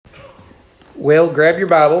Well, grab your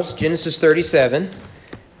Bibles, Genesis 37.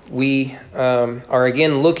 We are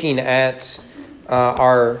again looking at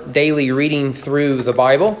our daily reading through the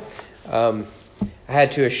Bible. I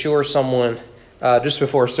had to assure someone just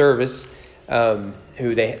before service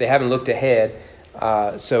who they haven't looked ahead.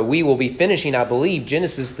 So we will be finishing, I believe,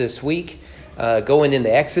 Genesis this week, going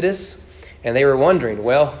into Exodus. And they were wondering,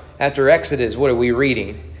 well, after Exodus, what are we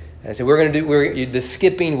reading? And I said, the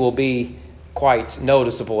skipping will be quite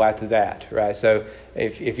noticeable after that, right? So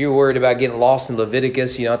if you're worried about getting lost in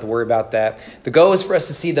Leviticus, you don't have to worry about that. The goal is for us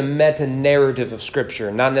to see the meta-narrative of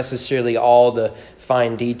Scripture, not necessarily all the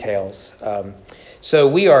fine details. So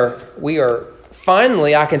we are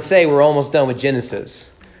finally, I can say we're almost done with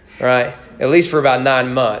Genesis, right? At least for about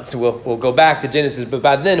 9 months. We'll go back to Genesis, but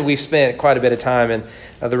by then we've spent quite a bit of time in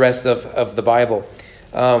the rest of the Bible.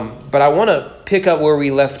 But I want to pick up where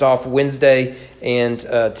we left off Wednesday and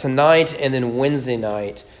tonight, and then Wednesday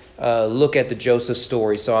night, look at the Joseph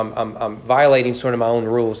story. So I'm violating sort of my own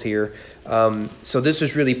rules here. So this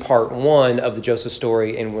is really part one of the Joseph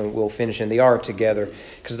story, and we'll finish in the art together,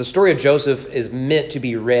 because the story of Joseph is meant to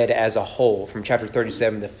be read as a whole from chapter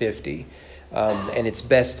 37 to 50, and it's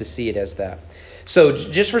best to see it as that. So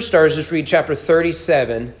just for starters, just read chapter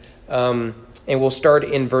 37. And we'll start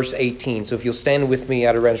in verse 18. So if you'll stand with me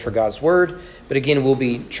out of readiness for God's word. But again, we'll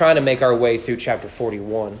be trying to make our way through chapter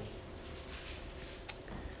 41.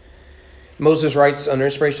 Moses writes under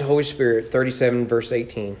inspiration of the Holy Spirit, 37 verse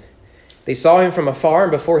 18. They saw him from afar,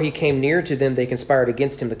 and before he came near to them, they conspired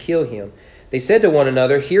against him to kill him. They said to one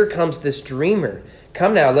another, "Here comes this dreamer.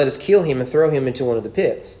 Come now, let us kill him and throw him into one of the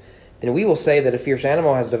pits. Then we will say that a fierce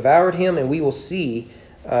animal has devoured him, and we will see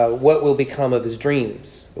what will become of his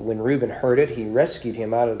dreams." But when Reuben heard it, he rescued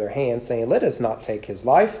him out of their hands, saying, "Let us not take his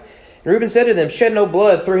life." And Reuben said to them, "Shed no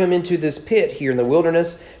blood, throw him into this pit here in the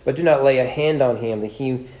wilderness, but do not lay a hand on him, that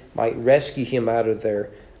he might rescue him out of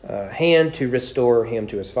their hand to restore him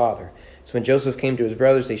to his father." So when Joseph came to his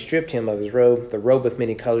brothers, they stripped him of his robe, the robe of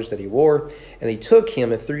many colors that he wore, and they took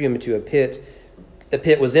him and threw him into a pit. The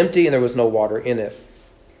pit was empty, and there was no water in it.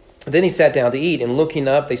 Then he sat down to eat, and looking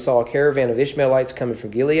up, they saw a caravan of Ishmaelites coming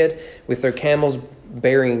from Gilead with their camels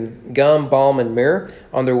bearing gum, balm, and myrrh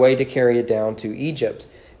on their way to carry it down to Egypt.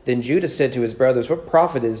 Then Judah said to his brothers, "What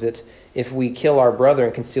profit is it if we kill our brother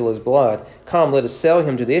and conceal his blood? Come, let us sell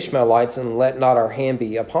him to the Ishmaelites, and let not our hand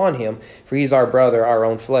be upon him, for he is our brother, our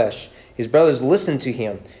own flesh." His brothers listened to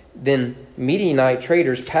him. Then Midianite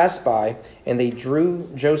traders passed by, and they drew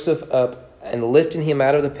Joseph up and lifted him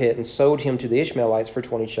out of the pit and sold him to the Ishmaelites for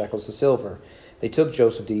 20 shekels of silver. They took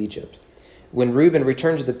Joseph to Egypt. When Reuben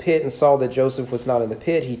returned to the pit and saw that Joseph was not in the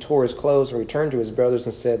pit, he tore his clothes and returned to his brothers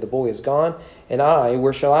and said, "The boy is gone, and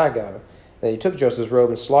where shall I go?" Then he took Joseph's robe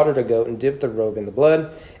and slaughtered a goat and dipped the robe in the blood.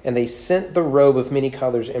 And they sent the robe of many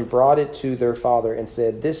colors and brought it to their father and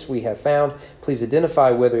said, "This we have found. Please identify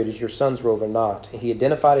whether it is your son's robe or not." And he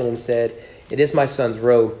identified it and said, "It is my son's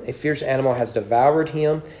robe. A fierce animal has devoured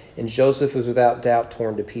him." And Joseph was without doubt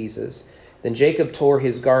torn to pieces. Then Jacob tore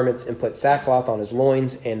his garments and put sackcloth on his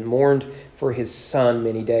loins and mourned for his son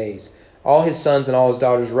many days. All his sons and all his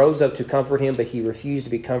daughters rose up to comfort him, but he refused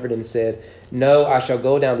to be comforted and said, "No, I shall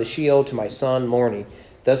go down to Sheol to my son mourning."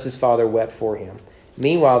 Thus his father wept for him.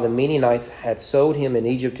 Meanwhile, the Midianites had sold him in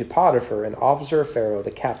Egypt to Potiphar, an officer of Pharaoh,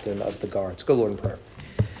 the captain of the guards. Go, Lord, in prayer.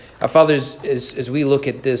 Our Father, as we look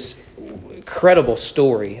at this incredible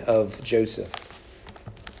story of Joseph,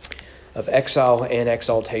 of exile and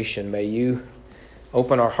exaltation, may you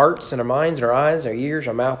open our hearts and our minds and our eyes, our ears,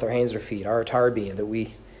 our mouth, our hands, our feet, our entire being, that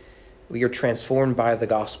we are transformed by the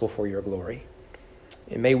gospel for your glory.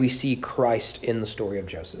 And may we see Christ in the story of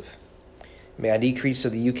Joseph. May I decrease so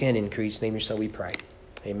that you can increase. Name your son, we pray.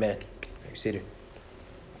 Amen. Be seated.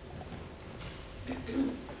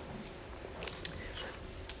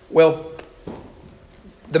 Well,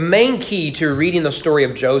 the main key to reading the story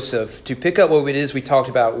of Joseph, to pick up what it is we talked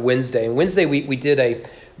about Wednesday. And Wednesday we did a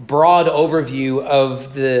broad overview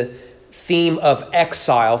of the theme of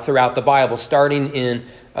exile throughout the Bible, starting in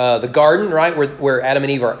the garden, right, where Adam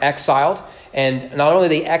and Eve are exiled. And not only are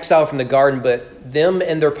they exiled from the garden, but them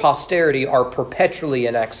and their posterity are perpetually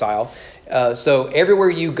in exile. So everywhere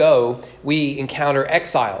you go, we encounter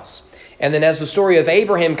exiles. And then as the story of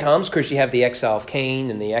Abraham comes, of course, you have the exile of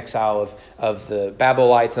Cain and the exile of the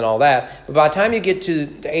Babylonites and all that. But by the time you get to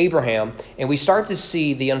Abraham and we start to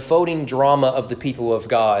see the unfolding drama of the people of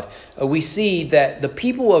God, we see that the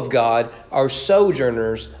people of God are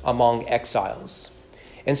sojourners among exiles.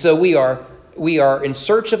 And so we are in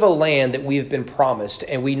search of a land that we have been promised,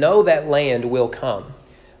 and we know that land will come.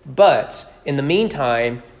 But in the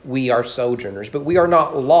meantime, we are sojourners, but we are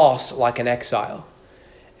not lost like an exile.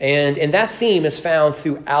 And that theme is found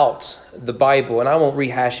throughout the Bible. And I won't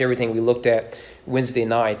rehash everything we looked at Wednesday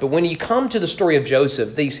night. But when you come to the story of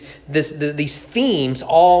Joseph, these themes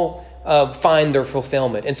all find their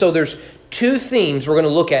fulfillment. And so there's two themes we're going to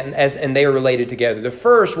look at, and they are related together. The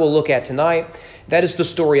first we'll look at tonight, that is the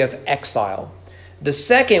story of exile. The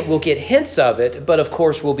second, we'll get hints of it, but of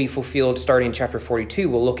course will be fulfilled starting in chapter 42,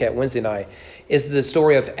 we'll look at Wednesday night, is the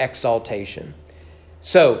story of exaltation.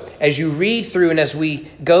 So, as you read through and as we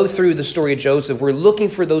go through the story of Joseph, we're looking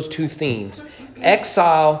for those two themes,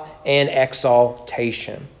 exile and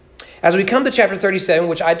exaltation. As we come to chapter 37,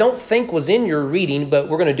 which I don't think was in your reading, but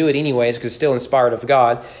we're going to do it anyways because it's still inspired of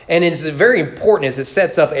God. And it's very important as it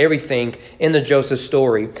sets up everything in the Joseph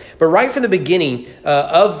story. But right from the beginning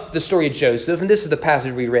of the story of Joseph, and this is the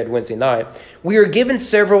passage we read Wednesday night, we are given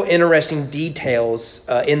several interesting details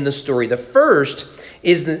in the story. The first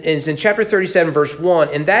is in chapter 37, verse 1,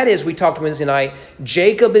 and that is, we talked Wednesday night,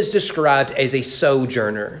 Jacob is described as a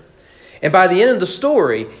sojourner. And by the end of the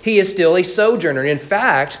story, he is still a sojourner. In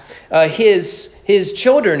fact, his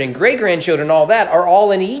children and great-grandchildren and all that are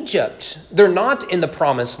all in Egypt. They're not in the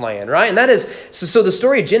promised land, right? And that is, so the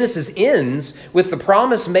story of Genesis ends with the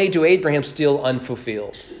promise made to Abraham still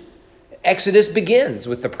unfulfilled. Exodus begins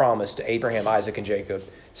with the promise to Abraham, Isaac, and Jacob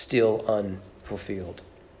still unfulfilled.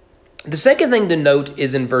 The second thing to note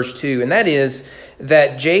is in verse 2, and that is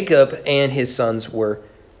that Jacob and his sons or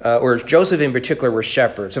Joseph in particular, were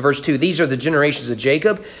shepherds. So verse 2, these are the generations of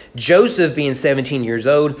Jacob. Joseph, being 17 years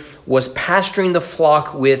old, was pasturing the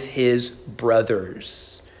flock with his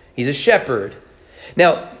brothers. He's a shepherd.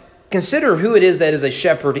 Now, consider who it is that is a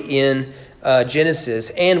shepherd in Genesis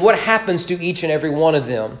and what happens to each and every one of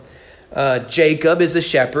them. Jacob is a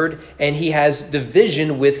shepherd, and he has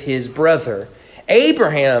division with his brother.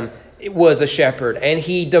 Abraham was a shepherd, and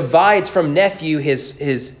he divides from nephew his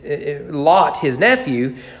Lot, his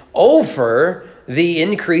nephew, over the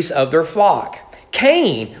increase of their flock.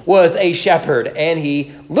 Cain was a shepherd, and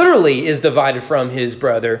he literally is divided from his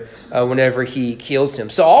brother whenever he kills him.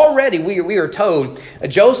 So already we are told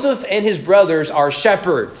Joseph and his brothers are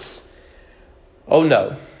shepherds. Oh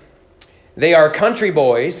no. They are country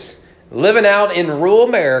boys living out in rural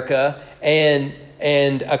America, and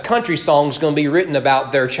a country song is going to be written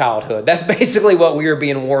about their childhood. That's basically what we are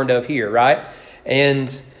being warned of here, right?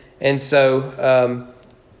 And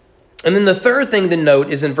then the third thing to note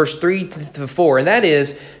is in verse 3 to 4, and that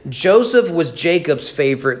is Joseph was Jacob's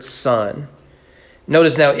favorite son.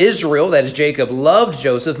 Notice now, Israel, that is Jacob, loved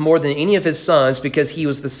Joseph more than any of his sons because he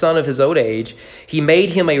was the son of his old age. He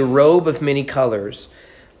made him a robe of many colors.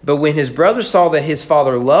 But when his brothers saw that his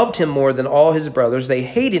father loved him more than all his brothers, they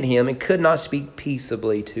hated him and could not speak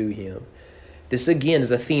peaceably to him. This again is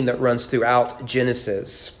a theme that runs throughout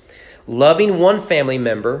Genesis. Loving one family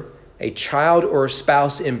member, a child or a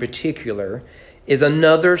spouse in particular, is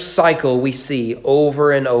another cycle we see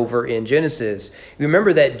over and over in Genesis.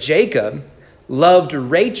 Remember that Jacob loved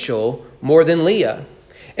Rachel more than Leah.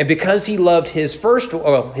 And because he loved his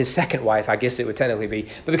second wife, I guess it would technically be,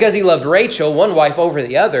 but because he loved Rachel, one wife over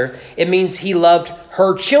the other, it means he loved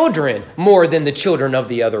her children more than the children of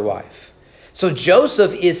the other wife. So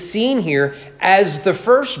Joseph is seen here as the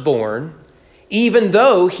firstborn, even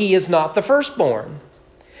though he is not the firstborn.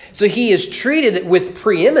 So he is treated with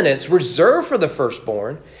preeminence reserved for the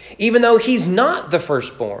firstborn, even though he's not the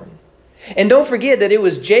firstborn. And don't forget that it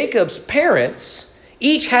was Jacob's parents,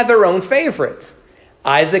 each had their own favorite.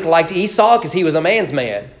 Isaac liked Esau because he was a man's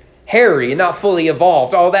man, hairy and not fully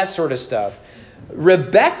evolved, all that sort of stuff.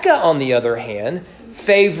 Rebekah, on the other hand,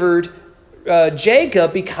 favored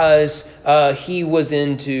Jacob because he was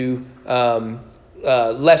into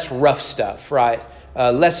less rough stuff, right?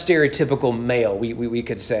 Less stereotypical male, we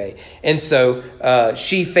could say. And so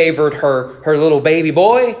she favored her little baby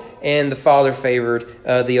boy, and the father favored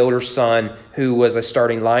the older son, who was a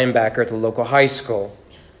starting linebacker at the local high school.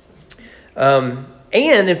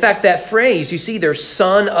 And in fact, that phrase, you see there,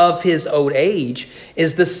 son of his old age,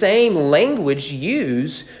 is the same language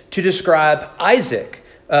used to describe Isaac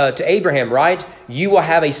to Abraham, right? You will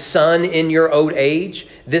have a son in your old age.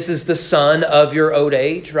 This is the son of your old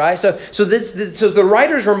age, right? So the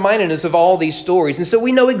writer's reminding us of all these stories. And so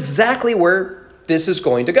we know exactly where this is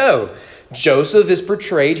going to go. Joseph is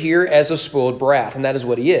portrayed here as a spoiled brat, and that is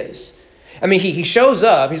what he is. I mean, he shows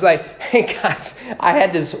up. He's like, hey, guys, I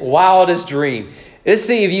had this wildest dream. Let's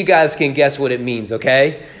see if you guys can guess what it means,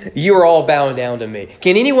 okay? You are all bowing down to me.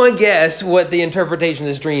 Can anyone guess what the interpretation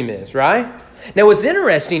of this dream is, right? Now, what's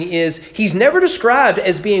interesting is he's never described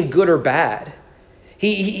as being good or bad.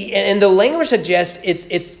 And the language suggests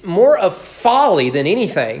it's more of folly than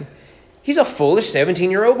anything. He's a foolish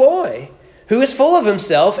 17-year-old boy who is full of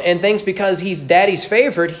himself and thinks because he's daddy's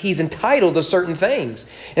favorite, he's entitled to certain things.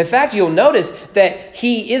 In fact, you'll notice that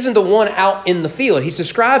he isn't the one out in the field. He's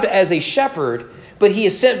described as a shepherd, but he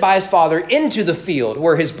is sent by his father into the field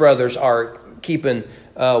where his brothers are keeping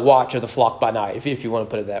watch of the flock by night, if you want to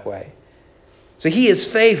put it that way. So he is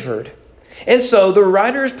favored. And so the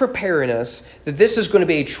writer is preparing us that this is going to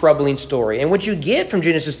be a troubling story. And what you get from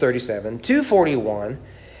Genesis 37 to 41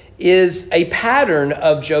 is a pattern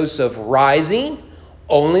of Joseph rising,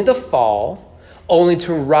 only to fall, only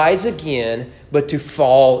to rise again, but to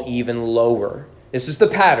fall even lower. This is the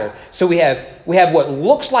pattern. So we have what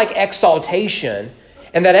looks like exaltation,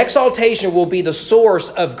 and that exaltation will be the source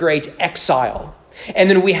of great exile. And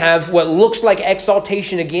then we have what looks like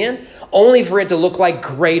exaltation again, only for it to look like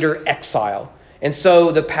greater exile. And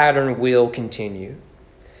so the pattern will continue.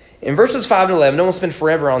 In verses 5 and 11, no one spend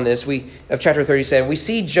forever on this, of chapter 37, we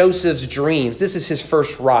see Joseph's dreams. This is his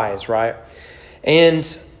first rise, right? And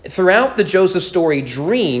throughout the Joseph story,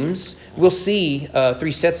 dreams, we'll see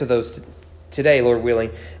 3 sets of those today, Lord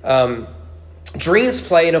willing. Dreams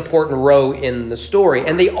play an important role in the story,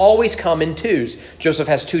 and they always come in twos. Joseph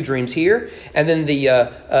has 2 dreams here, and then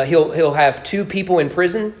he'll have 2 people in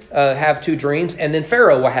prison have 2 dreams, and then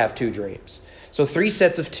Pharaoh will have 2 dreams. So 3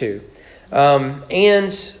 sets of 2.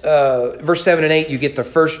 Verse 7 and 8, you get the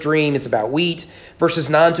first dream. It's about wheat. Verses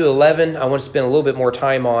 9 to 11, I want to spend a little bit more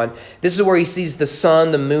time on. This is where he sees the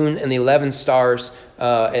sun, the moon, and the 11 stars,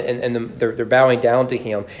 they're bowing down to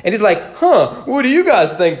him. And he's like, what do you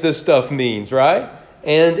guys think this stuff means, right?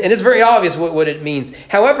 And it's very obvious what it means.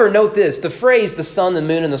 However, note this, the phrase, the sun, the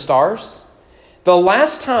moon, and the stars, the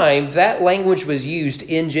last time that language was used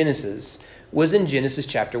in Genesis was in Genesis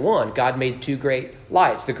chapter 1. God made 2 great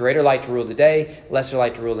lights, the greater light to rule the day, lesser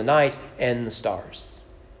light to rule the night, and the stars.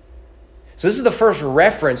 So this is the first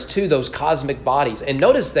reference to those cosmic bodies. And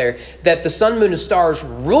notice there that the sun, moon, and stars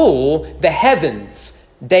rule the heavens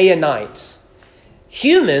day and night.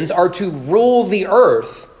 Humans are to rule the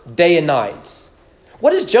earth day and night.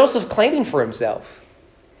 What is Joseph claiming for himself?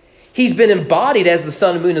 He's been embodied as the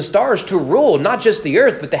sun, moon, and stars to rule not just the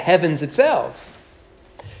earth, but the heavens itself.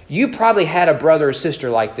 You probably had a brother or sister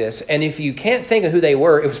like this, and if you can't think of who they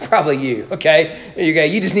were, it was probably you, okay?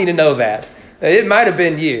 You just need to know that. It might have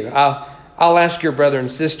been you. I'll ask your brother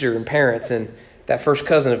and sister and parents and that first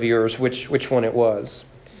cousin of yours which one it was.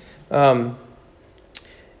 In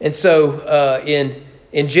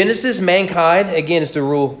Genesis, mankind, again, is to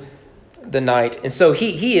rule the night. And so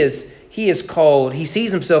he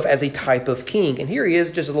sees himself as a type of king. And here he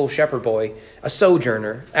is, just a little shepherd boy, a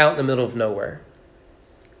sojourner out in the middle of nowhere.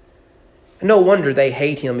 No wonder they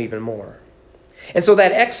hate him even more. And so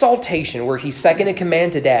that exaltation where he's second in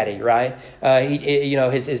command to daddy, right?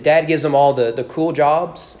 His dad gives him all the cool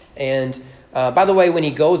jobs. And by the way, when he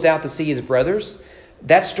goes out to see his brothers,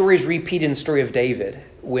 that story is repeated in the story of David.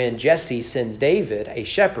 When Jesse sends David, a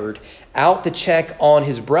shepherd, out to check on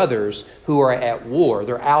his brothers who are at war.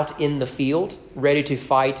 They're out in the field, ready to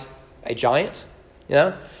fight a giant.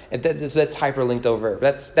 And that's hyperlinked over.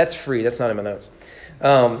 That's free. That's not in my notes.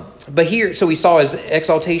 But here, so we saw his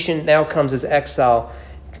exaltation, now comes his exile,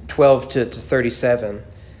 12 to 37.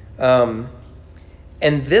 And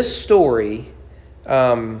this story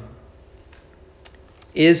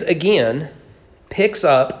picks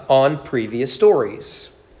up on previous stories.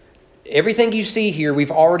 Everything you see here,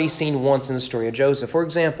 we've already seen once in the story of Joseph. For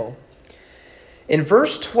example, in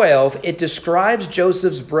verse 12, it describes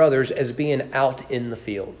Joseph's brothers as being out in the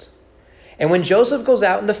field. And when Joseph goes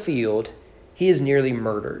out in the field, he is nearly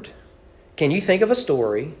murdered. Can you think of a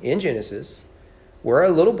story in Genesis where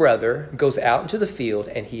a little brother goes out into the field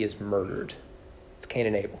and he is murdered? It's Cain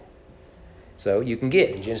and Abel. So you can get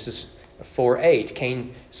in Genesis 4:8,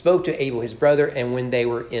 Cain spoke to Abel, his brother, and when they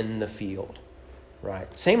were in the field. Right?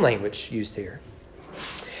 Same language used here.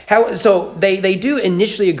 So they do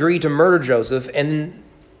initially agree to murder Joseph and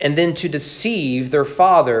then to deceive their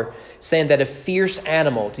father, saying that a fierce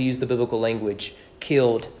animal, to use the biblical language,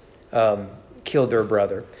 killed their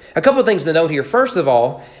brother. A couple of things to note here. First of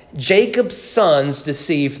all, Jacob's sons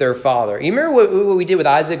deceived their father. You remember what we did with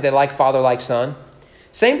Isaac, that like father, like son?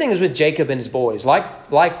 Same thing as with Jacob and his boys, like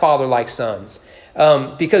father, like sons.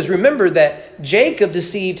 Because remember that Jacob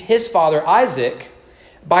deceived his father Isaac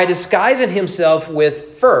by disguising himself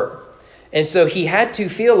with fur. And so he had to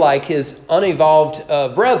feel like his unevolved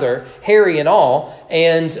brother, hairy and all,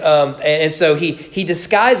 and so he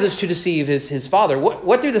disguises to deceive his father.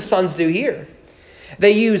 What do the sons do here?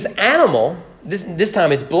 They use animal. This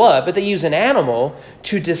time it's blood, but they use an animal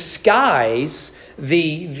to disguise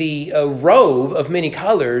the robe of many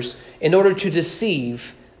colors in order to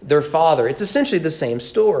deceive their father. It's essentially the same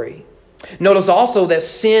story. Notice also that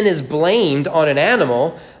sin is blamed on an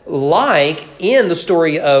animal, like in the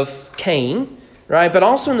story of Cain, right? But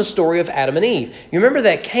also in the story of Adam and Eve. You remember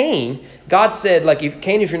that Cain, God said,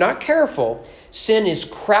 Cain, if you're not careful, sin is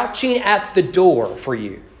crouching at the door for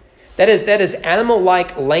you. That is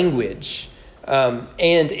animal-like language. And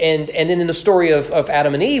then in the story of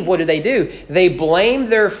Adam and Eve, what do? They blamed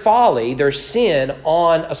their folly, their sin,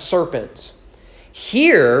 on a serpent.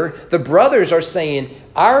 Here, the brothers are saying,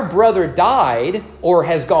 our brother died or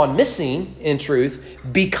has gone missing, in truth,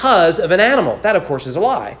 because of an animal. That, of course, is a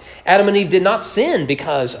lie. Adam and Eve did not sin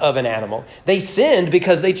because of an animal. They sinned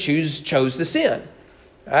because they chose to sin.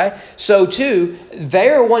 Right? So, too,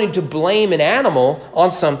 they're wanting to blame an animal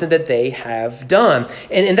on something that they have done.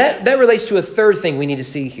 And that relates to a third thing we need to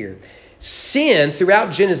see here. Sin,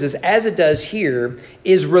 throughout Genesis, as it does here,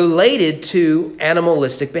 is related to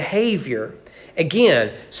animalistic behavior.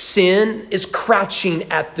 Again, sin is crouching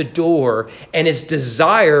at the door, and its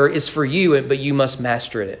desire is for you, but you must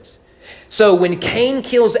master it. So when Cain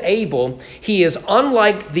kills Abel, he is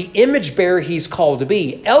unlike the image bearer he's called to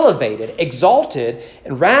be, elevated, exalted,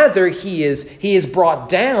 and rather he is brought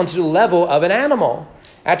down to the level of an animal.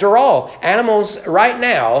 After all, animals right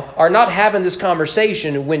now are not having this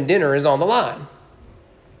conversation when dinner is on the line.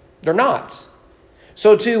 They're not.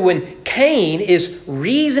 So too, when Cain is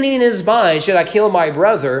reasoning in his mind, should I kill my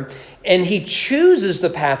brother, and he chooses the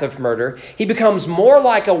path of murder, he becomes more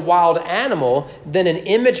like a wild animal than an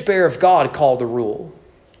image bearer of God called to rule.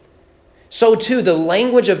 So too, the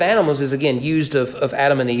language of animals is again used of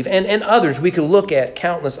Adam and Eve and others. We could look at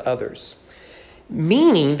countless others.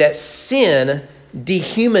 Meaning that sin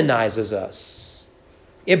dehumanizes us.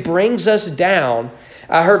 It brings us down.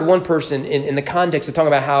 I heard one person in the context of talking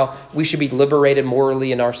about how we should be liberated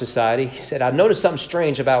morally in our society. He said, I've noticed something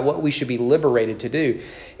strange about what we should be liberated to do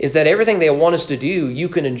is that everything they want us to do, you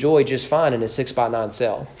can enjoy just fine in a 6x9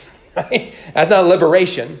 cell. Right? That's not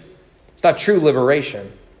liberation. It's not true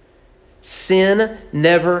liberation. Sin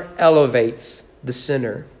never elevates the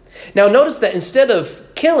sinner. Now notice that instead of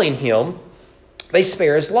killing him, they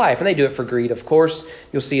spare his life, and they do it for greed, of course.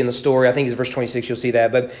 You'll see in the story, I think it's verse 26, you'll see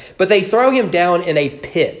that. But they throw him down in a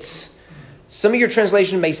pit. Some of your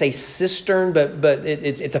translation may say cistern, but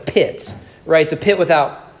it's a pit, right? It's a pit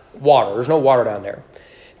without water. There's no water down there.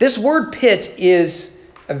 This word pit is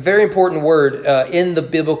a very important word in the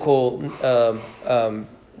biblical, the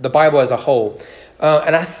Bible as a whole.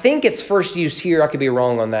 And I think it's first used here. I could be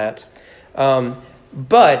wrong on that. So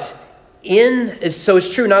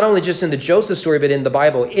it's true not only just in the Joseph story, but in the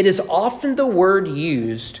Bible. It is often the word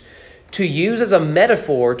used as a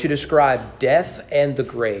metaphor to describe death and the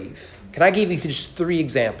grave. Can I give you just 3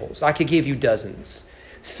 examples? I could give you dozens.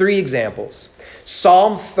 3 examples.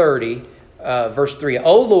 Psalm 30, verse 3.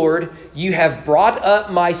 O Lord, you have brought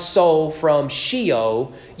up my soul from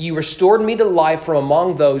Sheol. You restored me to life from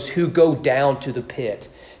among those who go down to the pit.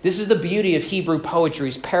 This is the beauty of Hebrew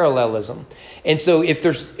poetry's parallelism. And so if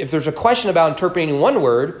there's a question about interpreting one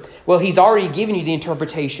word, well, he's already given you the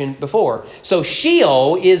interpretation before. So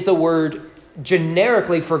Sheol is the word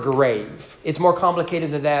generically for grave. It's more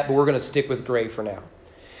complicated than that, but we're going to stick with grave for now.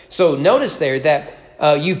 So notice there that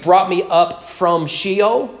you've brought me up from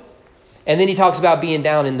Sheol, and then he talks about being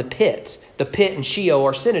down in the pit. The pit and Sheol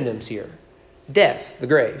are synonyms here. Death, the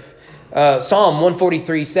grave. Psalm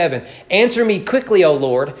 143:7. Answer me quickly, O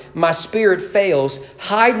Lord. My spirit fails.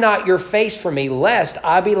 Hide not your face from me, lest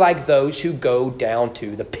I be like those who go down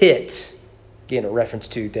to the pit. Again, a reference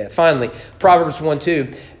to death. Finally, Proverbs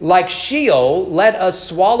 1:2. Like Sheol, let us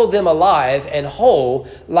swallow them alive and whole,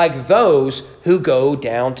 like those who go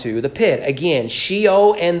down to the pit. Again,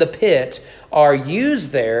 Sheol and the pit are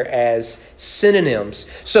used there as synonyms.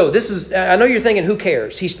 So this is, I know you're thinking, who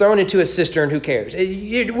cares? He's thrown into a cistern, who cares?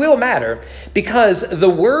 It will matter because the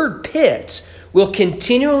word pit will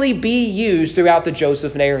continually be used throughout the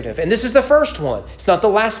Joseph narrative. And this is the first one. It's not the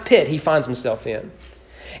last pit he finds himself in.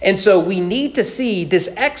 And so we need to see this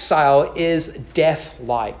exile is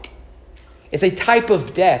death-like. It's a type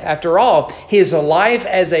of death. After all, his life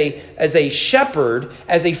as a shepherd,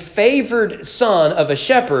 as a favored son of a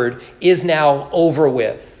shepherd, is now over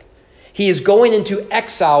with. He is going into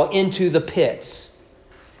exile into the pits.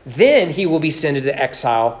 Then he will be sent into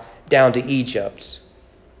exile down to Egypt.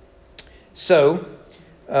 So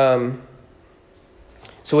what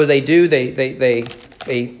do?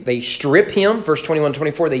 They strip him, verse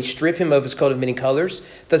 21-24, they strip him of his coat of many colors.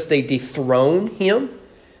 Thus they dethrone him.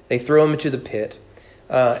 They throw him into the pit.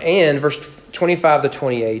 And verse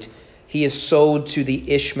 25-28, he is sold to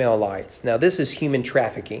the Ishmaelites. Now this is human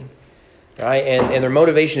trafficking. Right? And their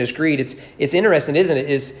motivation is greed. It's interesting, isn't it?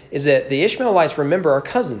 Is that the Ishmaelites, remember, are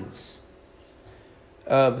cousins.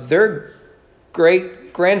 their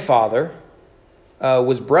great-grandfather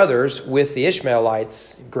was brothers with the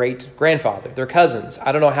Ishmaelites' great-grandfather. They're cousins.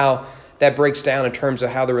 I don't know how that breaks down in terms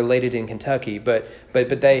of how they're related in Kentucky, but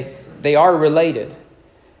they are related.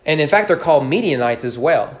 And in fact, they're called Midianites as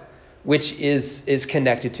well, which is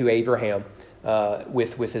connected to Abraham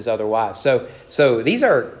with his other wives. So these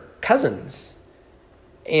are cousins.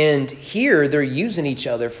 And here they're using each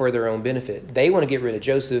other for their own benefit. They want to get rid of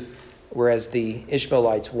Joseph, whereas the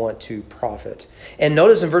Ishmaelites want to profit. And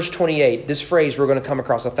notice in verse 28, this phrase we're going to come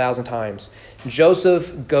across 1,000 times.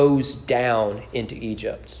 Joseph goes down into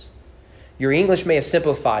Egypt. Your English may have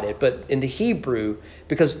simplified it, but in the Hebrew,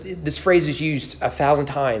 because this phrase is used 1,000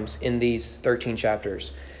 times in these 13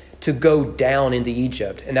 chapters, to go down into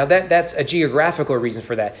Egypt. And now that's a geographical reason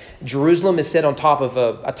for that. Jerusalem is set on top of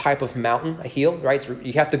a type of mountain, a hill, right? So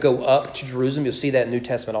you have to go up to Jerusalem. You'll see that in the New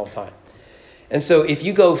Testament all the time. And so if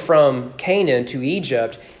you go from Canaan to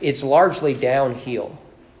Egypt, it's largely downhill.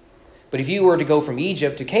 But if you were to go from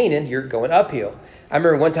Egypt to Canaan, you're going uphill. I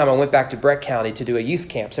remember one time I went back to Breck County to do a youth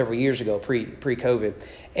camp several years ago, pre-COVID.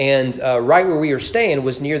 And right where we were staying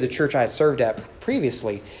was near the church I had served at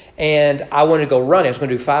previously. And I wanted to go run. I was going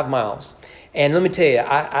to do 5 miles. And let me tell you,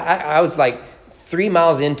 I was like 3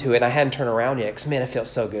 miles into it, and I hadn't turned around yet because, man, it felt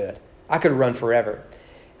so good. I could run forever.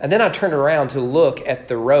 And then I turned around to look at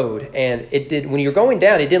the road, and when you're going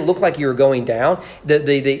down, it didn't look like you were going down.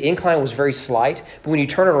 The incline was very slight. But when you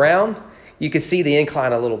turn around, you could see the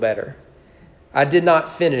incline a little better. I did not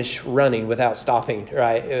finish running without stopping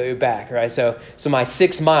back. So my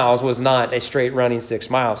 6 miles was not a straight running 6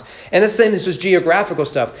 miles. And this was geographical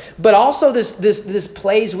stuff. But also this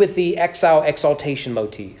plays with the exile exaltation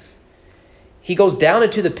motif. He goes down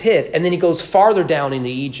into the pit, and then he goes farther down into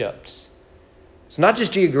Egypt. So not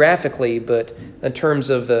just geographically, but in terms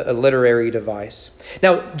of a literary device.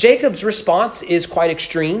 Now, Jacob's response is quite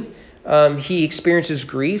extreme. He experiences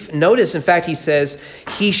grief. Notice, in fact, he says,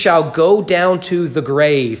 he shall go down to the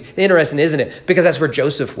grave. Interesting, isn't it? Because that's where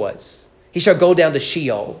Joseph was. He shall go down to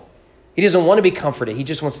Sheol. He doesn't want to be comforted. He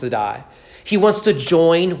just wants to die. He wants to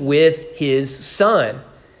join with his son,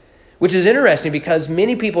 which is interesting because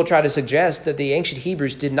many people try to suggest that the ancient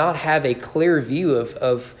Hebrews did not have a clear view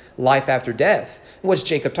of life after death. What's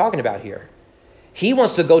Jacob talking about here? He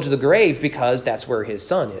wants to go to the grave because that's where his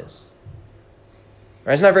son is.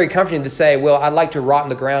 Right? It's not very comforting to say, well, I'd like to rot in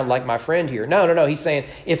the ground like my friend here. No. He's saying,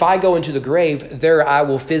 if I go into the grave, there I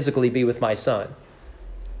will physically be with my son.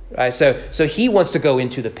 Right? So he wants to go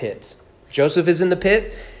into the pit. Joseph is in the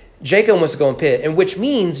pit. Jacob wants to go in the pit, and which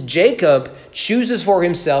means Jacob chooses for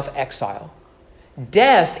himself exile.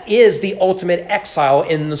 Death is the ultimate exile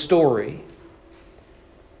in the story.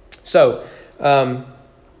 So,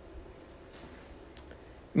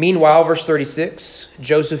 meanwhile, verse 36,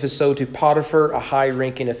 Joseph is sold to Potiphar, a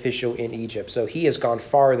high-ranking official in Egypt. So he has gone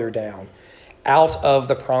farther down, out of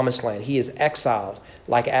the promised land. He is exiled,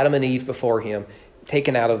 like Adam and Eve before him,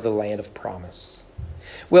 taken out of the land of promise.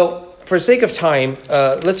 Well, for the sake of time,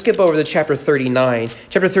 let's skip over to chapter 39.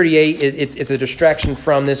 Chapter 38, it's a distraction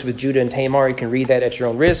from this with Judah and Tamar. You can read that at your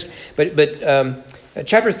own risk. But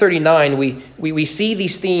chapter 39, we see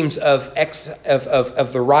these themes of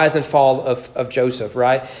the rise and fall of Joseph,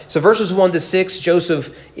 right? So verses 1 to 6,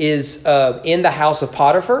 Joseph is in the house of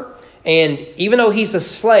Potiphar. And even though he's a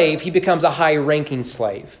slave, he becomes a high-ranking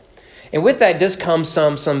slave. And with that does come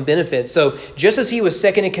some benefits. So just as he was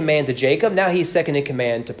second in command to Jacob, now he's second in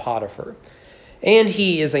command to Potiphar. And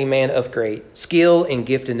he is a man of great skill and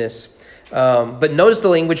giftedness. But notice the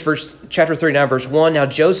language, chapter 39, verse 1. Now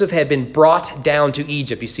Joseph had been brought down to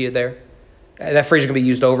Egypt. You see it there? That phrase is going to be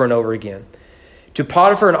used over and over again. To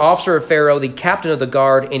Potiphar, an officer of Pharaoh, the captain of the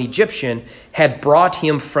guard, an Egyptian, had bought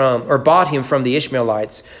him from the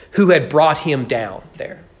Ishmaelites, who had brought him down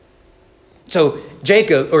there. So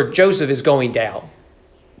Joseph is going down.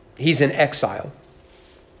 He's in exile.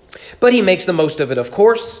 But he makes the most of it, of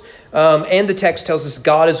course. And the text tells us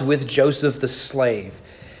God is with Joseph the slave.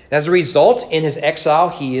 And as a result, in his exile,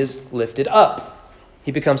 he is lifted up.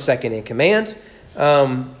 He becomes second in command,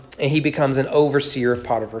 and he becomes an overseer of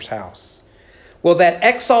Potiphar's house. Well, that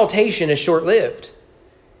exaltation is short-lived.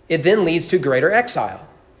 It then leads to greater exile.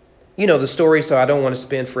 You know the story, so I don't want to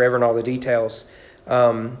spend forever on all the details.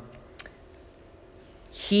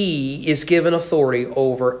 He is given authority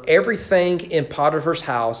over everything in Potiphar's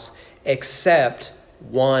house except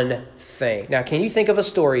one thing. Now, can you think of a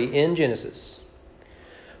story in Genesis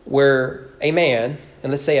where a man,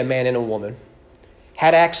 and let's say a man and a woman,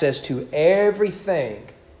 had access to everything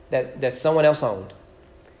that someone else owned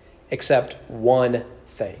except one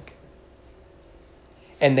thing?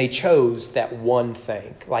 And they chose that one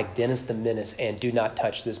thing, like Dennis the Menace and do not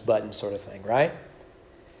touch this button sort of thing, right?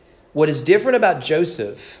 What is different about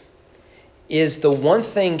Joseph is the one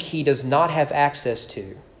thing he does not have access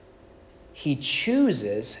to. He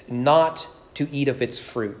chooses not to eat of its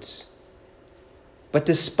fruits. But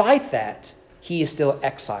despite that, he is still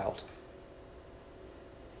exiled.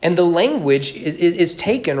 And the language is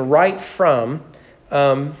taken right from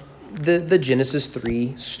the Genesis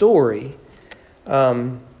 3 story.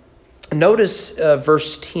 Notice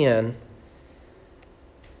verse 10.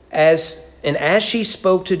 As she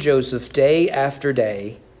spoke to Joseph day after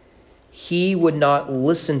day, he would not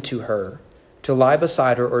listen to her, to lie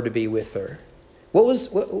beside her or to be with her.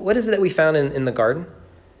 What is it that we found in the garden?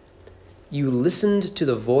 You listened to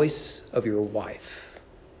the voice of your wife.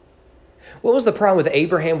 What was the problem with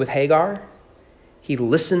Abraham with Hagar? He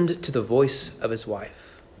listened to the voice of his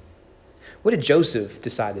wife. What did Joseph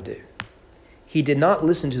decide to do? He did not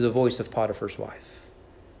listen to the voice of Potiphar's wife.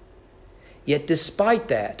 Yet despite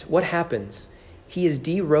that, what happens? He is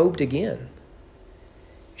derobed again.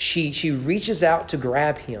 She reaches out to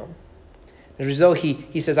grab him. As though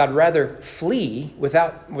he says, I'd rather flee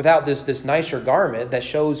without this nicer garment that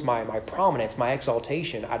shows my prominence, my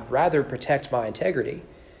exaltation. I'd rather protect my integrity.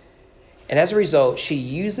 And as a result, she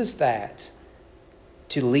uses that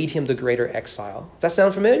to lead him to greater exile. Does that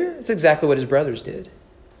sound familiar? It's exactly what his brothers did.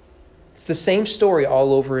 It's the same story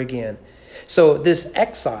all over again. So this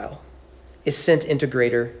exile is sent into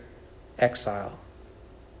greater exile.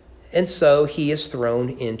 And so he is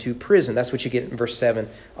thrown into prison. That's what you get in verse 7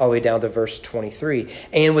 all the way down to verse 23.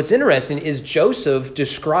 And what's interesting is Joseph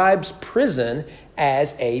describes prison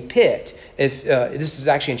as a pit. This is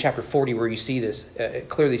actually in chapter 40 where you see this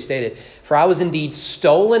clearly stated. For I was indeed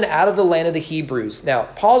stolen out of the land of the Hebrews. Now,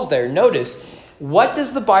 pause there. Notice, what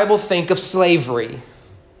does the Bible think of slavery?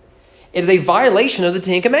 It is a violation of the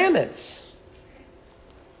Ten Commandments.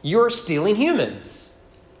 You're stealing humans.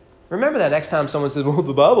 Remember that next time someone says, well,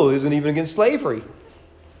 the Bible isn't even against slavery.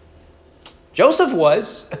 Joseph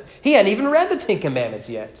was. He hadn't even read the Ten Commandments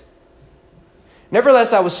yet.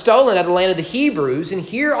 Nevertheless, I was stolen out of the land of the Hebrews, and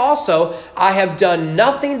here also I have done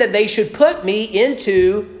nothing that they should put me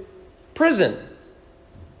into prison.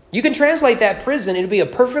 You can translate that prison. It'll be a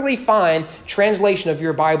perfectly fine translation of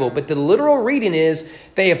your Bible, but the literal reading is,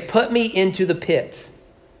 they have put me into the pit.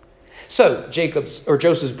 So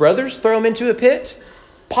Joseph's brothers throw him into a pit.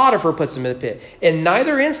 Potiphar puts him in the pit. In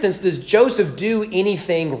neither instance does Joseph do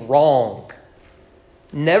anything wrong.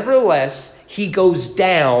 Nevertheless, he goes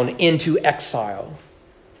down into exile.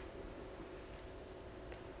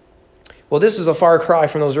 Well, this is a far cry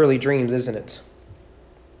from those early dreams, isn't it?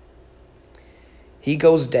 He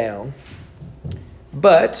goes down.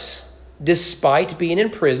 But despite being in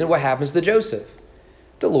prison, what happens to Joseph?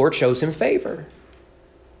 The Lord shows him favor.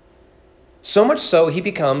 So much so, he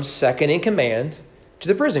becomes second in command to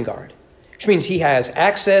the prison guard, which means he has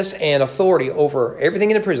access and authority over everything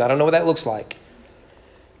in the prison. I don't know what that looks like,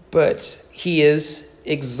 but he is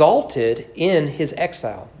exalted in his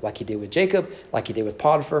exile, like he did with Jacob, like he did with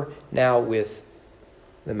Potiphar, now with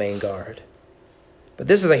the main guard. But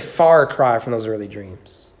this is a far cry from those early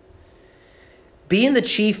dreams. Being the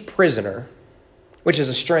chief prisoner, which is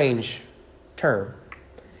a strange term,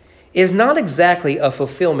 is not exactly a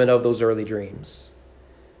fulfillment of those early dreams.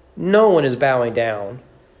 No one is bowing down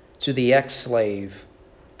to the ex-slave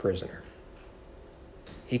prisoner.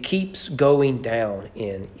 He keeps going down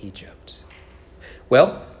in Egypt.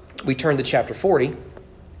 Well, we turn to chapter 40.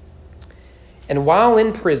 And while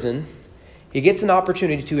in prison, he gets an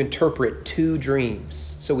opportunity to interpret two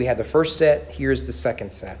dreams. So we had the first set. Here's the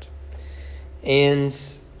second set. And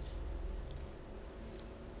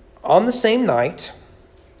on the same night,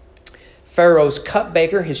 Pharaoh's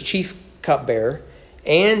cupbearer, his chief cupbearer,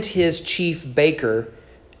 and his chief baker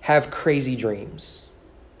have crazy dreams.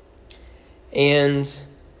 And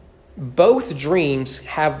both dreams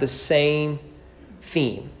have the same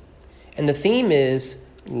theme. And the theme is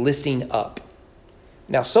lifting up.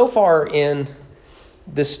 Now, so far in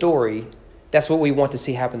this story, that's what we want to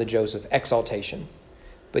see happen to Joseph, exaltation.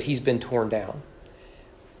 But he's been torn down.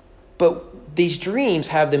 But these dreams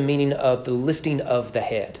have the meaning of the lifting of the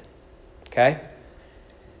head. Okay?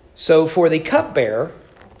 So for the cupbearer,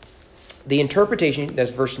 the interpretation,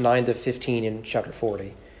 that's verse 9 to 15 in chapter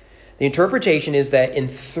 40. The interpretation is that in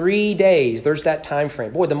 3 days, there's that time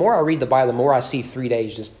frame. Boy, the more I read the Bible, the more I see 3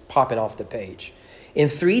 days just popping off the page. In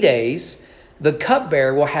 3 days, the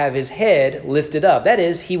cupbearer will have his head lifted up. That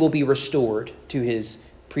is, he will be restored to his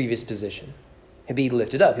previous position. He'll be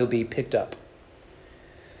lifted up. He'll be picked up.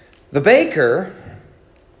 The baker,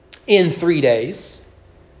 in 3 days,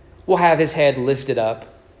 will have his head lifted up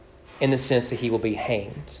in the sense that he will be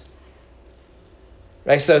hanged.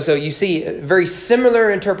 Right? So you see very similar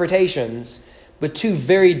interpretations, but two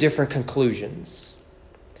very different conclusions.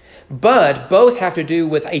 But both have to do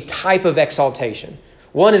with a type of exaltation.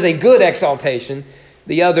 One is a good exaltation.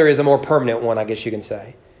 The other is a more permanent one, I guess you can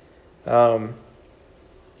say. And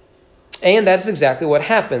that's exactly what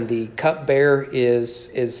happened. The cupbearer is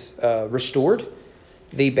restored.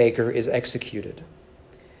 The baker is executed.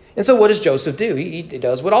 And so what does Joseph do? He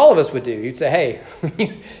does what all of us would do. He'd say,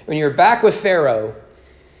 hey, when you're back with Pharaoh,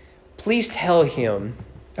 please tell him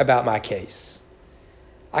about my case.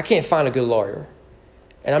 I can't find a good lawyer,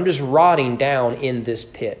 and I'm just rotting down in this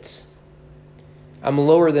pit. I'm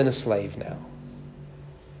lower than a slave now.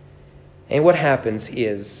 And what happens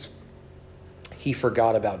is he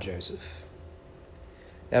forgot about Joseph.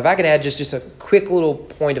 Now, if I could add just a quick little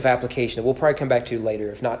point of application that we'll probably come back to later,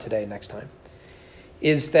 if not today, next time,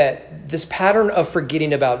 is that this pattern of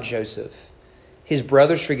forgetting about Joseph, his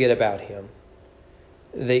brothers forget about him,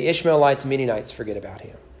 the Ishmaelites and Midianites forget about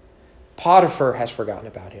him, Potiphar has forgotten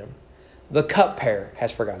about him, the cupbearer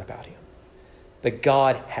has forgotten about him, but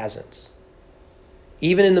God hasn't.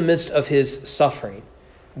 Even in the midst of his suffering,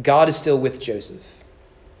 God is still with Joseph.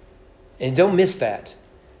 And don't miss that.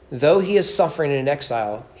 Though he is suffering in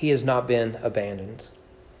exile, he has not been abandoned.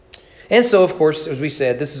 And so, of course, as we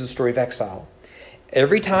said, this is a story of exile.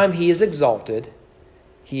 Every time he is exalted,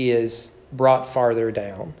 he is brought farther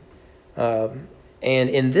down. And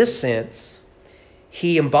in this sense,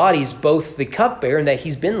 he embodies both the cupbearer in that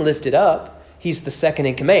he's been lifted up. He's the second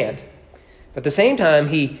in command. But at the same time,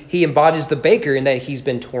 he embodies the baker in that he's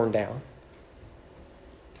been torn down.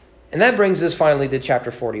 And that brings us finally to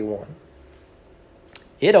chapter 41.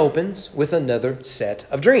 It opens with another set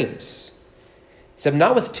of dreams. Except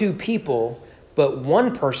not with two people, but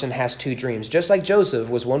one person has two dreams. Just like Joseph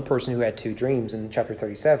was one person who had two dreams in chapter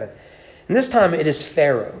 37. And this time it is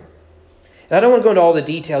Pharaoh. And I don't want to go into all the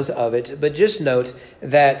details of it, but just note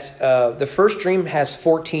that the first dream has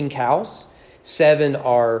 14 cows. 7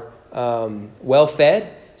 are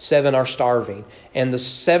well-fed, 7 are starving. And the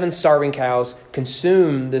 7 starving cows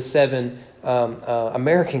consume the 7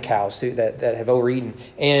 American cows that have overeaten.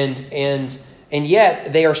 And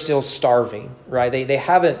yet they are still starving, right? They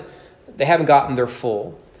haven't gotten their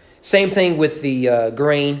full. Same thing with the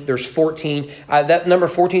grain. There's 14. That number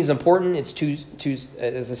 14 is important. It's two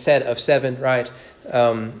as a set of 7, right?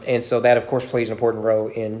 And so that, of course, plays an important role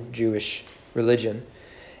in Jewish religion.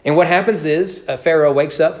 And what happens is Pharaoh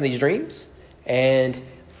wakes up from these dreams, and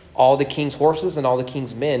all the king's horses and all the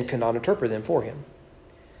king's men could not interpret them for him.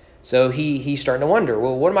 So he's starting to wonder,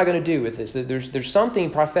 well, what am I going to do with this? There's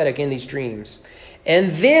something prophetic in these dreams.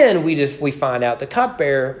 And then we find out the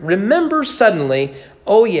cupbearer remembers suddenly,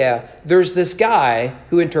 oh yeah, there's this guy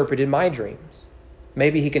who interpreted my dreams.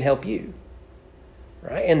 Maybe he can help you.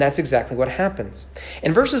 Right? And that's exactly what happens.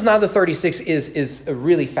 And verses 9 to 36 is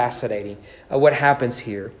really fascinating what happens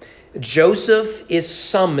here. Joseph is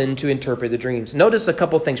summoned to interpret the dreams. Notice a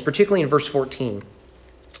couple things, particularly in verse 14.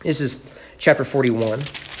 This is chapter 41.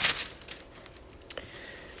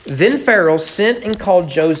 Then Pharaoh sent and called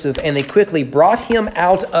Joseph, and they quickly brought him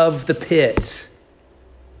out of the pit.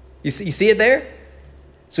 You see it there?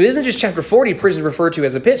 So it isn't just chapter 40 prison referred to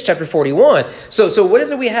as a pit, it's chapter 41. So what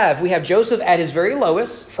is it we have? We have Joseph at his very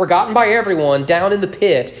lowest, forgotten by everyone, down in the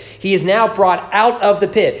pit. He is now brought out of the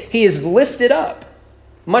pit. He is lifted up,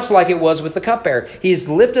 much like it was with the cupbearer. He is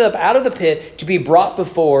lifted up out of the pit to be brought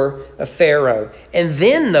before a Pharaoh. And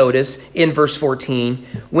then notice in verse 14,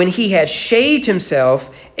 when he had shaved himself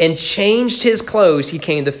and changed his clothes, he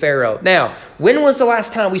came to Pharaoh. Now, when was the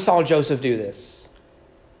last time we saw Joseph do this?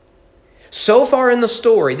 So far in the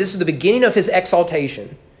story, this is the beginning of his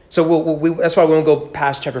exaltation. So that's why we won't go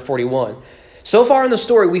past chapter 41. So far in the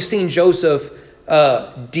story, we've seen Joseph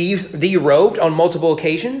derobed on multiple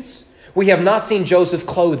occasions. We have not seen Joseph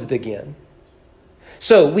clothed again.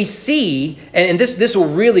 So we see, and this will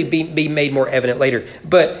really be made more evident later,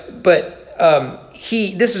 but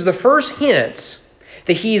this is the first hint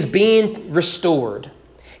that he is being restored.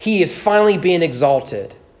 He is finally being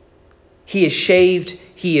exalted. He is shaved.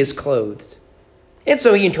 He is clothed. And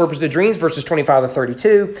so he interprets the dreams, verses 25 to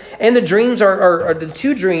 32. And the dreams the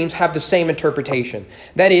two dreams have the same interpretation.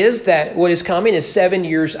 That is, that what is coming is 7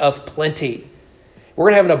 years of plenty.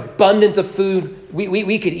 We're going to have an abundance of food.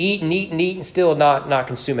 We could eat and eat and eat and still not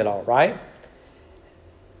consume it all, right?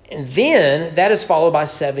 And then that is followed by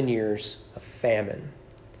 7 years of famine,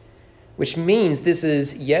 which means this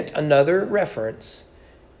is yet another reference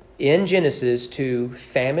in Genesis to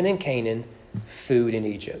famine in Canaan, food in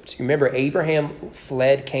Egypt. You remember Abraham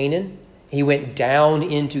fled Canaan. He went down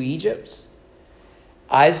into Egypt.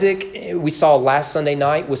 Isaac, we saw last Sunday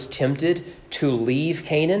night, was tempted to leave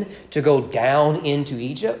Canaan, to go down into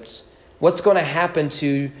Egypt. What's going to happen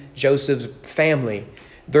to Joseph's family?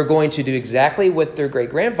 They're going to do exactly what their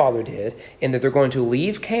great-grandfather did, in that they're going to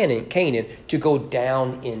leave Canaan to go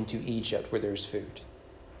down into Egypt where there's food.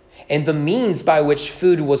 And the means by which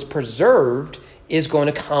food was preserved is going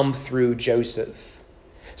to come through Joseph.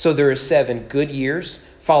 So there are 7 good years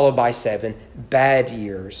followed by 7 bad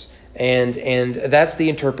years. And that's the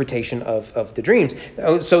interpretation of the dreams.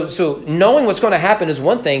 So knowing what's going to happen is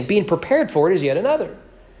one thing. Being prepared for it is yet another.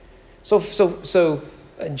 So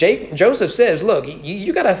Joseph says, look,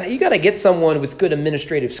 you gotta get someone with good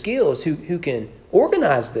administrative skills who can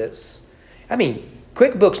organize this. I mean,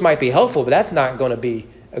 QuickBooks might be helpful, but that's not going to be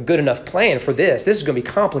a good enough plan for this. This is going to be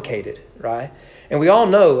complicated, right? And we all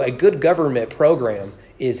know a good government program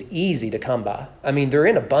is easy to come by. I mean, they're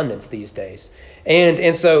in abundance these days.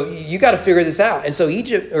 And so you got to figure this out. And so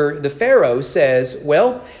the Pharaoh says,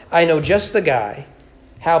 well, I know just the guy.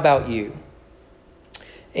 How about you?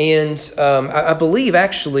 And I believe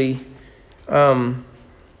actually,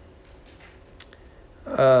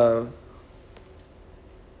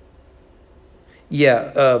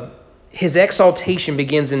 his exaltation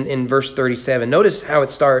begins in verse 37. Notice how it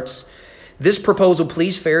starts. This proposal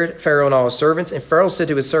pleased Pharaoh and all his servants. And Pharaoh said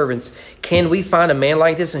to his servants, can we find a man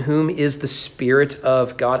like this in whom is the Spirit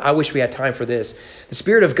of God? I wish we had time for this. The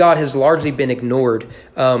Spirit of God has largely been ignored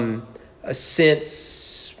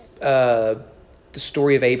since the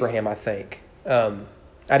story of Abraham, I think. I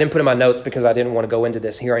didn't put in my notes because I didn't want to go into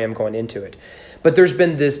this. Here I am going into it. But there's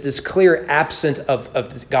been this clear absence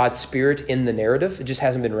of God's Spirit in the narrative. It just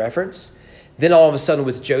hasn't been referenced. Then all of a sudden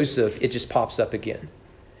with Joseph, it just pops up again.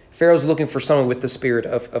 Pharaoh's looking for someone with the Spirit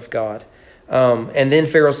of God. And then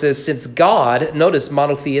Pharaoh says, since God, notice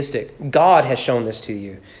monotheistic, God has shown this to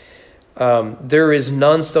you. There is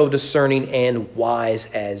none so discerning and wise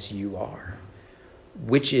as you are,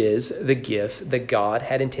 which is the gift that God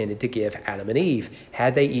had intended to give Adam and Eve,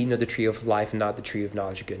 had they eaten of the tree of life and not the tree of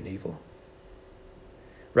knowledge of good and evil.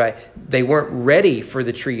 Right? They weren't ready for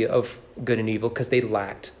the tree of good and evil because they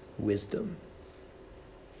lacked wisdom.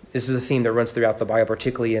 This is a theme that runs throughout the Bible,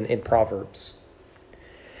 particularly in Proverbs.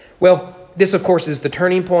 Well, this, of course, is the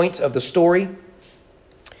turning point of the story.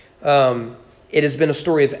 It has been a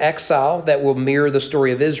story of exile that will mirror the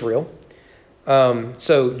story of Israel.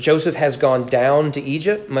 So Joseph has gone down to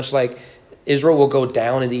Egypt, much like Israel will go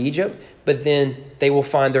down into Egypt, but then they will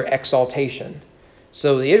find their exaltation.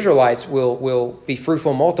 So the Israelites will be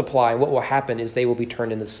fruitful and multiply, and what will happen is they will be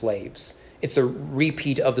turned into slaves. It's a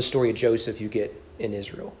repeat of the story of Joseph you get in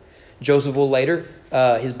Israel. Joseph will later,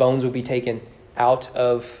 his bones will be taken out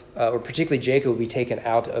of, or particularly Jacob will be taken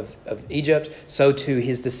out of Egypt. So too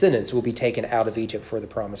his descendants will be taken out of Egypt for the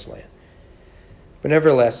promised land. But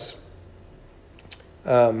nevertheless,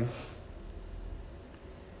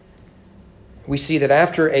 we see that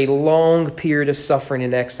after a long period of suffering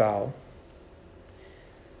and exile,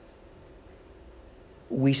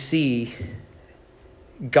 we see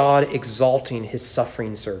God exalting his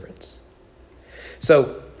suffering servants.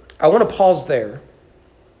 So I want to pause there.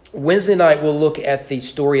 Wednesday night, we'll look at the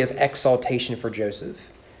story of exaltation for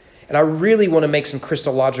Joseph. And I really want to make some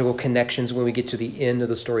Christological connections when we get to the end of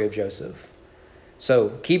the story of Joseph. So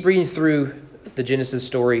keep reading through the Genesis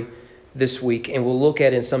story this week, and we'll look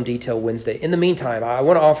at it in some detail Wednesday. In the meantime, I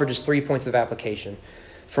want to offer just 3 points of application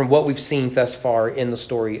from what we've seen thus far in the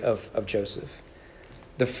story of Joseph.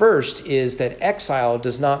 The first is that exile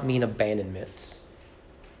does not mean abandonment.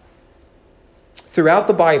 Throughout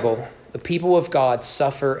the Bible, the people of God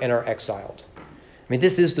suffer and are exiled. I mean,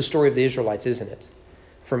 this is the story of the Israelites, isn't it?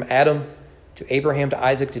 From Adam to Abraham to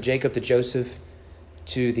Isaac to Jacob to Joseph,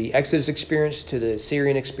 to the Exodus experience, to the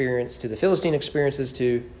Syrian experience, to the Philistine experiences,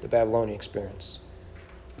 to the Babylonian experience.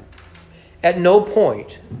 At no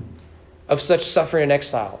point of such suffering and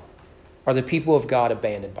exile are the people of God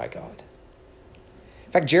abandoned by God.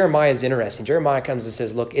 In fact, Jeremiah is interesting. Jeremiah comes and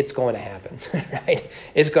says, look, it's going to happen, right?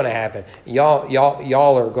 It's going to happen.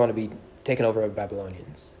 Y'all are going to be taken over by the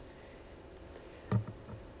Babylonians.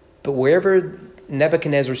 But wherever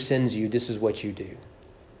Nebuchadnezzar sends you, this is what you do.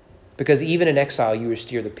 Because even in exile, you're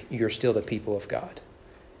still the people of God.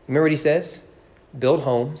 Remember what he says? Build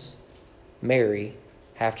homes, marry,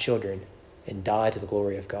 have children, and die to the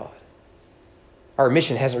glory of God. Our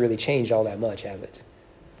mission hasn't really changed all that much, has it?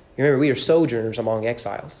 Remember, we are sojourners among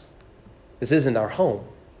exiles. This isn't our home.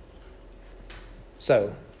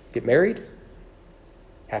 So, get married,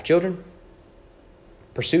 have children,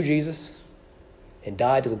 pursue Jesus, and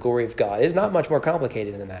die to the glory of God. It's not much more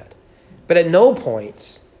complicated than that. But at no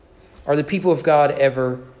point are the people of God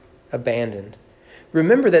ever abandoned.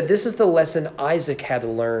 Remember that this is the lesson Isaac had to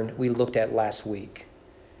learn we looked at last week.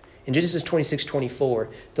 In Genesis 26:24,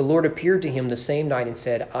 the Lord appeared to him the same night and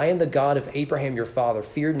said, I am the God of Abraham your father.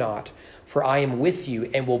 Fear not, for I am with you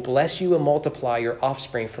and will bless you and multiply your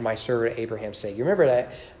offspring for my servant Abraham's sake. You remember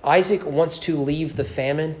that? Isaac wants to leave the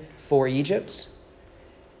famine for Egypt.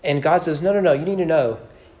 And God says, no, you need to know,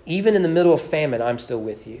 even in the middle of famine, I'm still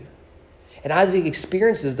with you. And Isaac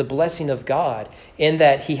experiences the blessing of God in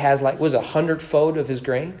that he has 100-fold of his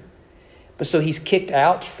grain. But so he's kicked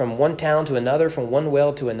out from one town to another, from one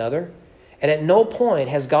well to another. And at no point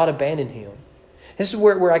has God abandoned him. This is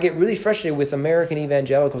where I get really frustrated with American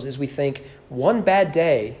evangelicals is we think one bad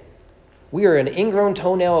day, we are an ingrown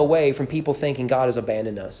toenail away from people thinking God has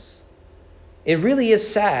abandoned us. It really is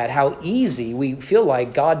sad how easy we feel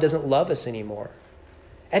like God doesn't love us anymore.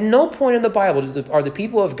 At no point in the Bible are the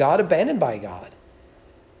people of God abandoned by God.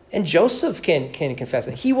 And Joseph can confess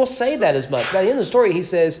it. He will say that as much. By the end of the story, he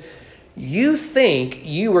says, you think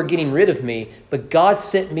you were getting rid of me, but God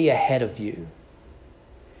sent me ahead of you.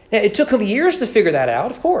 Now, it took him years to figure that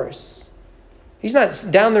out, of course. He's not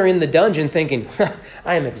down there in the dungeon thinking,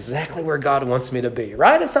 I am exactly where God wants me to be,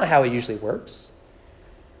 right? That's not how it usually works.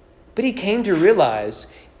 But he came to realize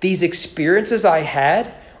these experiences I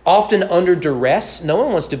had, often under duress. No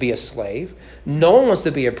one wants to be a slave. No one wants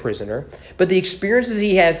to be a prisoner. But the experiences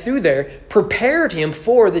he had through there prepared him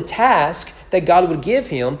for the task that God would give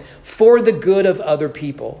him for the good of other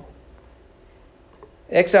people.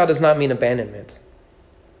 Exile does not mean abandonment.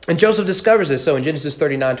 And Joseph discovers this. So in Genesis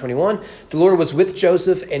 39:21, the Lord was with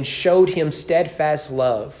Joseph and showed him steadfast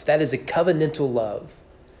love. That is a covenantal love.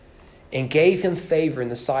 And gave him favor in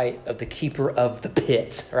the sight of the keeper of the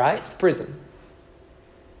pit. Right? It's the prison.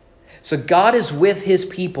 So God is with his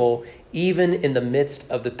people even in the midst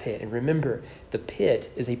of the pit. And remember, the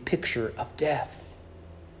pit is a picture of death.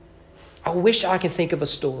 I wish I could think of a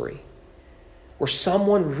story where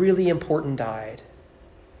someone really important died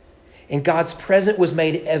and God's presence was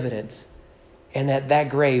made evident and that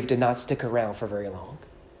grave did not stick around for very long.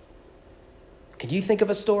 Can you think of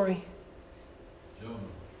a story? Jonah.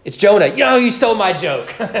 It's Jonah. You stole my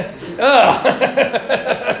joke.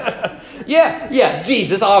 Yeah, it's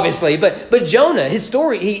Jesus, obviously. But Jonah, his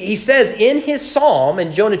story, he says in his psalm,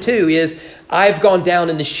 in Jonah 2, is, I've gone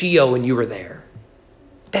down in the Sheol and you were there.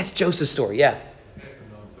 That's Joseph's story, yeah.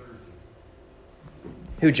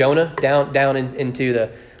 Who, Jonah? Down into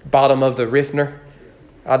the bottom of the Rifner?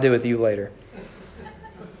 I'll deal with you later.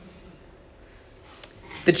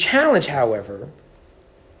 The challenge, however,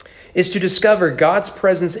 is to discover God's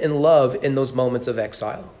presence and love in those moments of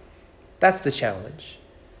exile. That's the challenge.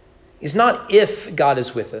 It's not if God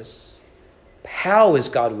is with us. How is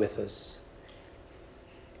God with us?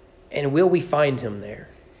 And will we find him there?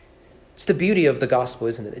 It's the beauty of the gospel,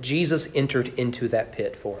 isn't it? That Jesus entered into that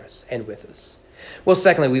pit for us and with us. Well,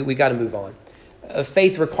 secondly, we got to move on.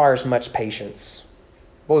 Faith requires much patience.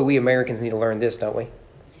 Boy, we Americans need to learn this, don't we?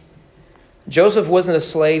 Joseph wasn't a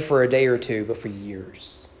slave for a day or two, but for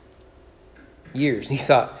years. Years. He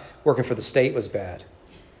thought working for the state was bad.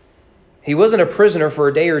 He wasn't a prisoner for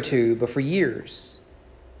a day or two, but for years.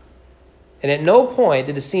 And at no point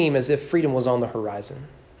did it seem as if freedom was on the horizon.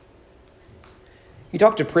 You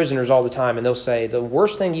talk to prisoners all the time, and they'll say, the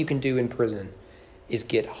worst thing you can do in prison is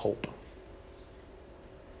get hope.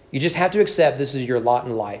 You just have to accept this is your lot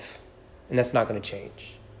in life, and that's not going to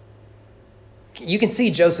change. You can see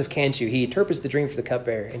Joseph, can't you? He interprets the dream for the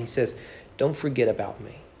cupbearer, and he says, don't forget about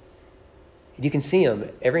me. And you can see him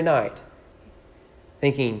every night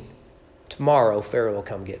thinking, tomorrow Pharaoh will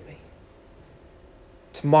come get me.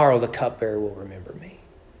 Tomorrow the cupbearer will remember me.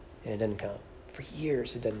 And it doesn't come. For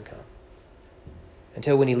years it doesn't come.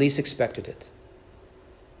 Until when he least expected it,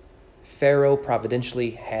 Pharaoh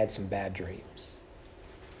providentially had some bad dreams.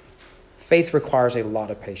 Faith requires a lot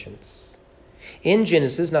of patience. In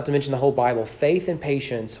Genesis, not to mention the whole Bible, faith and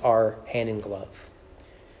patience are hand in glove.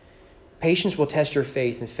 Patience will test your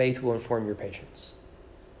faith, and faith will inform your patience.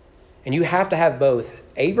 And you have to have both.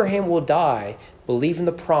 Abraham will die believing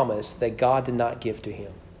the promise that God did not give to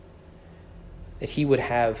him. That he would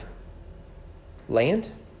have land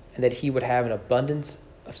and that he would have an abundance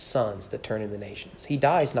of sons that turn into nations. He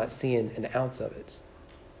dies not seeing an ounce of it.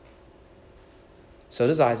 So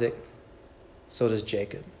does Isaac. So does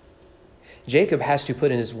Jacob. Jacob has to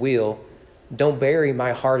put in his will, don't bury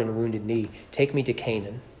my heart and wounded knee. Take me to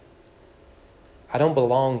Canaan. I don't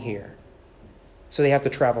belong here. So they have to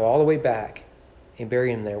travel all the way back and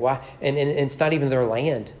bury him there. Why? And it's not even their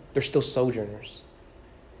land. They're still sojourners.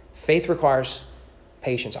 Faith requires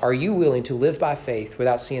patience. Are you willing to live by faith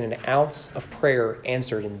without seeing an ounce of prayer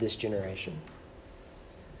answered in this generation?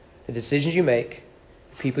 The decisions you make,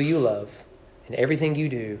 the people you love, and everything you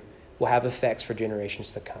do will have effects for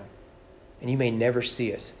generations to come. And you may never see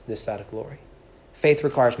it this side of glory. Faith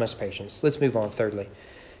requires much patience. Let's move on. Thirdly,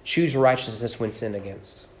 choose righteousness when sinned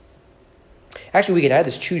against. Actually, we could add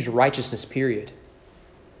this choose righteousness period.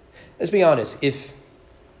 Let's be honest. If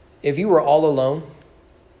you were all alone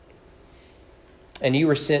and you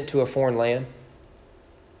were sent to a foreign land,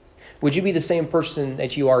 would you be the same person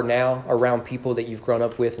that you are now around people that you've grown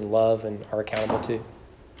up with and love and are accountable to?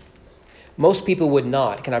 Most people would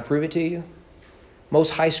not. Can I prove it to you?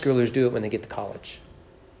 Most high schoolers do it when they get to college,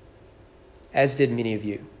 as did many of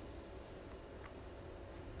you.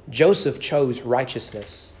 Joseph chose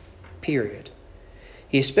righteousness, period.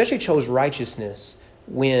 He especially chose righteousness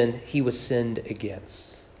when he was sinned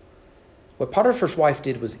against. What Potiphar's wife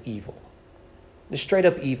did was evil. Just straight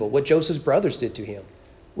up evil. What Joseph's brothers did to him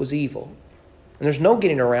was evil. And there's no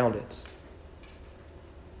getting around it.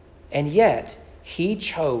 And yet, he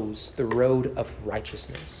chose the road of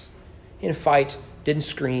righteousness. He didn't fight, didn't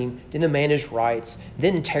scream, didn't demand his rights,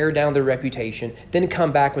 didn't tear down their reputation, didn't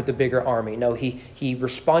come back with a bigger army. No, he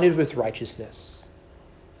responded with righteousness.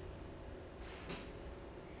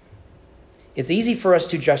 It's easy for us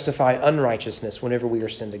to justify unrighteousness whenever we are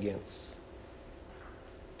sinned against.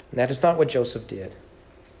 And that is not what Joseph did.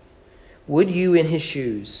 Would you, in his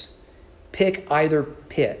shoes, pick either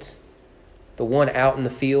pit, the one out in the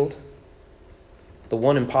field, the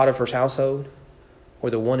one in Potiphar's household, or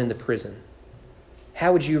the one in the prison?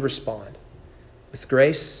 How would you respond? With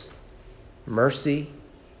grace, mercy,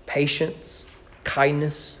 patience,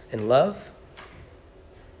 kindness, and love?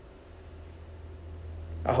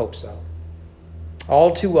 I hope so.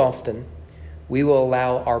 All too often, we will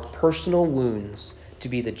allow our personal wounds to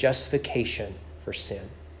be the justification for sin.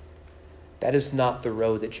 That is not the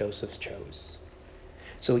road that Joseph chose.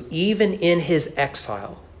 So even in his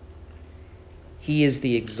exile, he is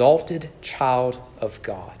the exalted child of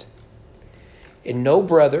God. And no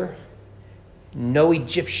brother, no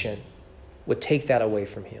Egyptian would take that away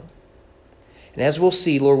from him. And as we'll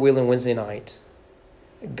see, Lord willing, Wednesday night,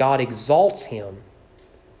 God exalts him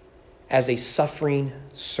as a suffering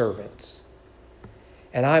servant.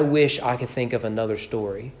 And I wish I could think of another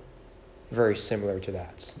story very similar to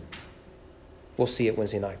that. We'll see it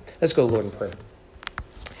Wednesday night. Let's go, Lord, in prayer.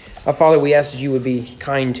 Our Father, we ask that you would be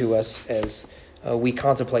kind to us as we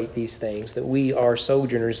contemplate these things, that we are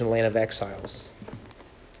sojourners in the land of exiles.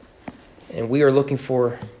 And we are looking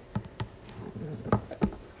for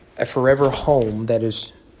a forever home that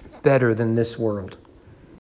is better than this world.